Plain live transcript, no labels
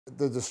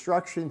The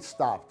destruction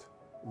stopped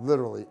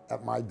literally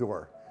at my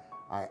door.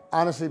 I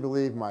honestly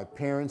believe my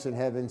parents in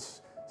heaven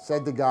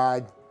said to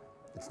God,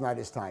 it's not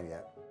his time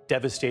yet.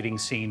 Devastating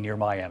scene near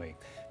Miami.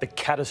 The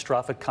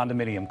catastrophic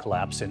condominium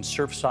collapse in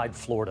Surfside,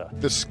 Florida.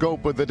 The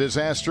scope of the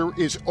disaster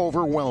is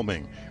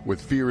overwhelming, with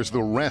fears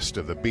the rest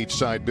of the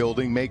beachside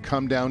building may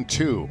come down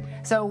too.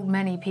 So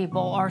many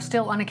people are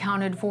still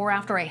unaccounted for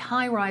after a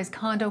high-rise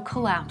condo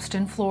collapsed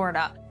in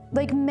Florida.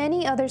 Like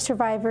many other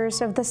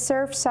survivors of the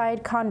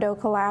Surfside condo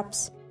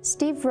collapse,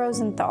 Steve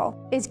Rosenthal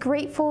is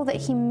grateful that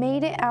he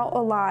made it out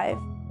alive,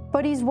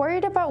 but he's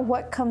worried about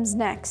what comes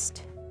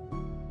next.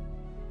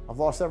 I've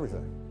lost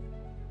everything.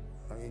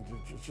 I mean,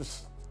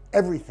 just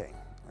everything.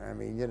 I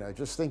mean, you know,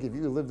 just think if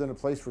you lived in a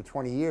place for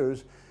 20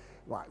 years,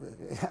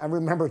 I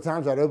remember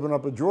times I'd open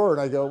up a drawer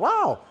and I go,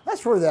 wow,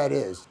 that's where that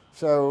is.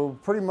 So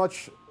pretty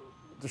much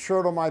the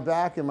shirt on my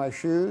back and my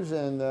shoes,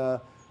 and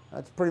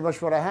that's pretty much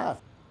what I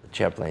have.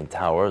 Champlain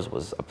Towers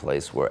was a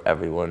place where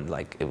everyone,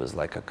 it was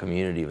like a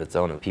community of its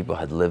own, and people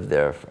had lived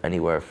there for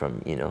anywhere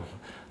from,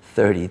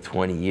 30,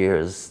 20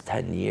 years,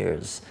 10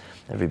 years.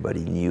 Everybody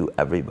knew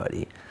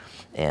everybody.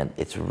 And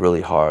it's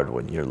really hard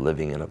when you're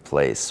living in a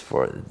place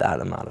for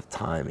that amount of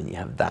time and you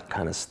have that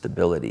kind of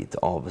stability to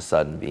all of a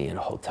sudden be in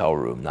a hotel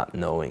room not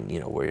knowing,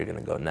 where you're going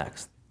to go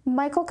next.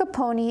 Michael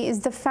Capone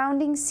is the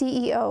founding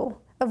CEO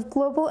of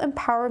Global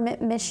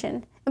Empowerment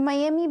Mission, a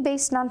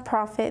Miami-based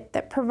nonprofit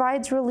that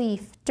provides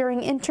relief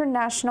during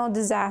international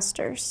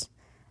disasters.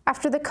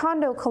 After the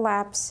condo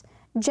collapse,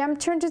 GEM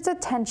turned its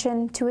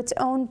attention to its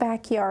own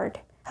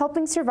backyard,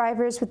 helping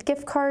survivors with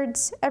gift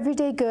cards,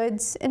 everyday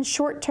goods, and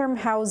short-term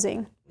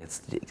housing. It's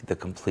the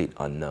complete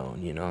unknown,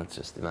 it's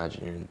just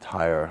imagine your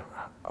entire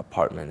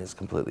apartment is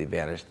completely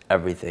vanished,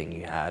 everything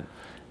you had,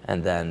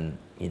 and then,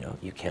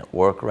 you can't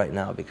work right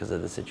now because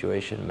of the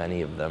situation.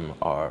 Many of them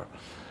are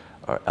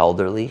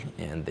elderly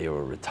and they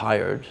were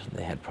retired.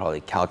 They had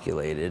probably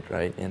calculated,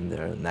 right, in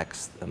their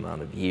next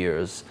amount of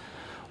years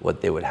what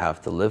they would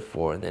have to live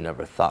for, and they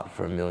never thought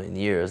for a million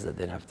years that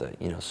they'd have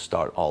to,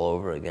 start all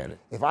over again.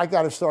 If I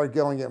got to start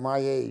going at my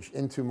age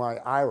into my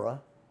IRA,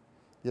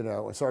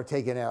 and start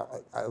taking out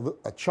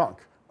a chunk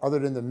other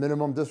than the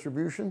minimum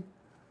distribution,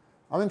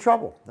 I'm in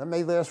trouble. That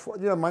may last for,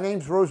 my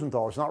name's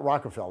Rosenthal, it's not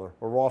Rockefeller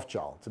or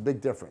Rothschild. It's a big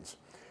difference.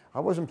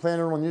 I wasn't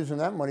planning on using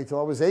that money till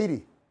I was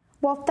 80.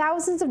 While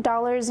thousands of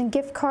dollars in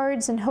gift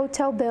cards and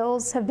hotel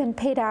bills have been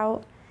paid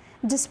out,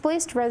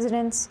 displaced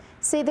residents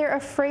say they're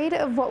afraid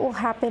of what will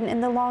happen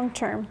in the long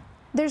term.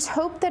 There's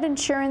hope that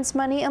insurance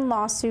money and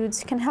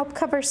lawsuits can help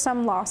cover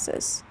some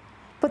losses,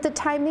 but the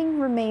timing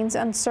remains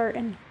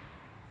uncertain.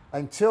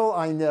 Until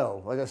I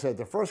know, like I said,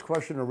 the first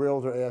question a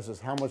realtor asks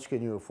is, how much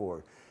can you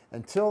afford?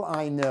 Until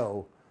I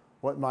know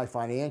what my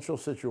financial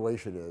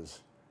situation is,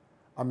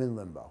 I'm in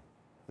limbo.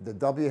 The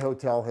W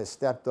Hotel has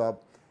stepped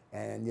up,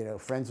 and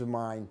friends of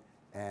mine,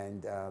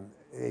 and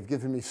they've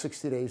given me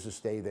 60 days to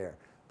stay there.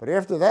 But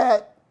after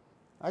that,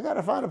 I got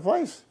to find a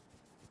place.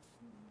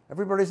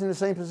 Everybody's in the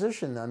same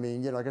position. I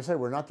mean, like I said,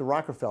 we're not the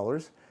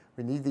Rockefellers.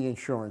 We need the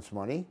insurance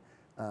money.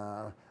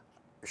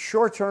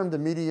 Short term to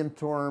medium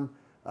term,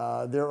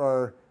 there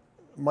are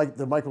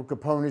the Michael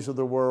Capones of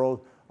the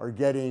world are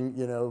getting,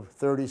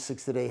 30,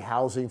 60-day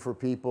housing for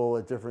people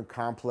at different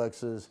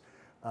complexes.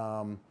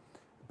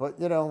 But,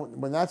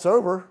 when that's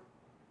over,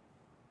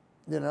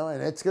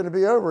 and it's going to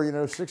be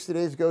over, 60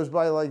 days goes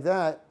by like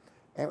that,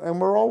 and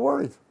we're all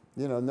worried.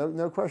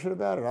 No question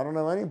about it. I don't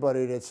know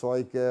anybody that's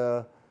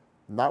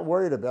not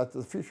worried about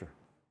the future.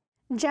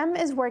 GEM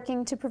is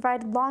working to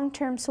provide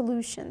long-term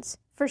solutions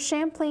for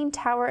Champlain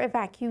Tower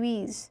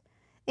evacuees,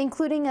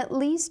 including at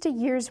least a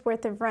year's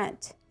worth of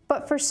rent.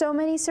 But for so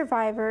many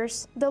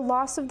survivors, the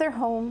loss of their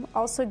home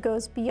also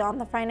goes beyond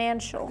the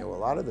financial. I know a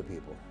lot of the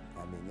people.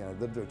 I mean, I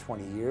lived there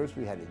 20 years.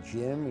 We had a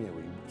gym.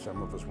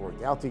 Some of us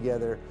worked out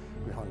together.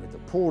 We hung at the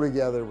pool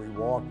together. We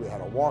walked. We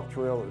had a walk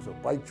trail. There was a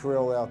bike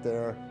trail out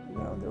there.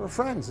 They were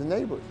friends and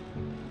neighbors.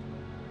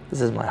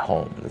 This is my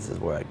home. This is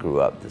where I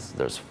grew up.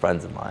 There's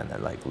friends of mine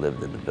that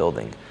lived in the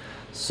building.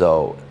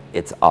 So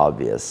it's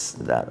obvious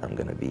that I'm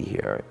going to be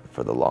here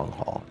for the long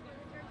haul.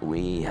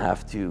 We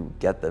have to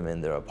get them in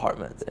their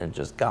apartments and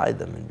just guide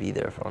them and be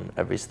there from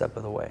every step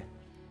of the way.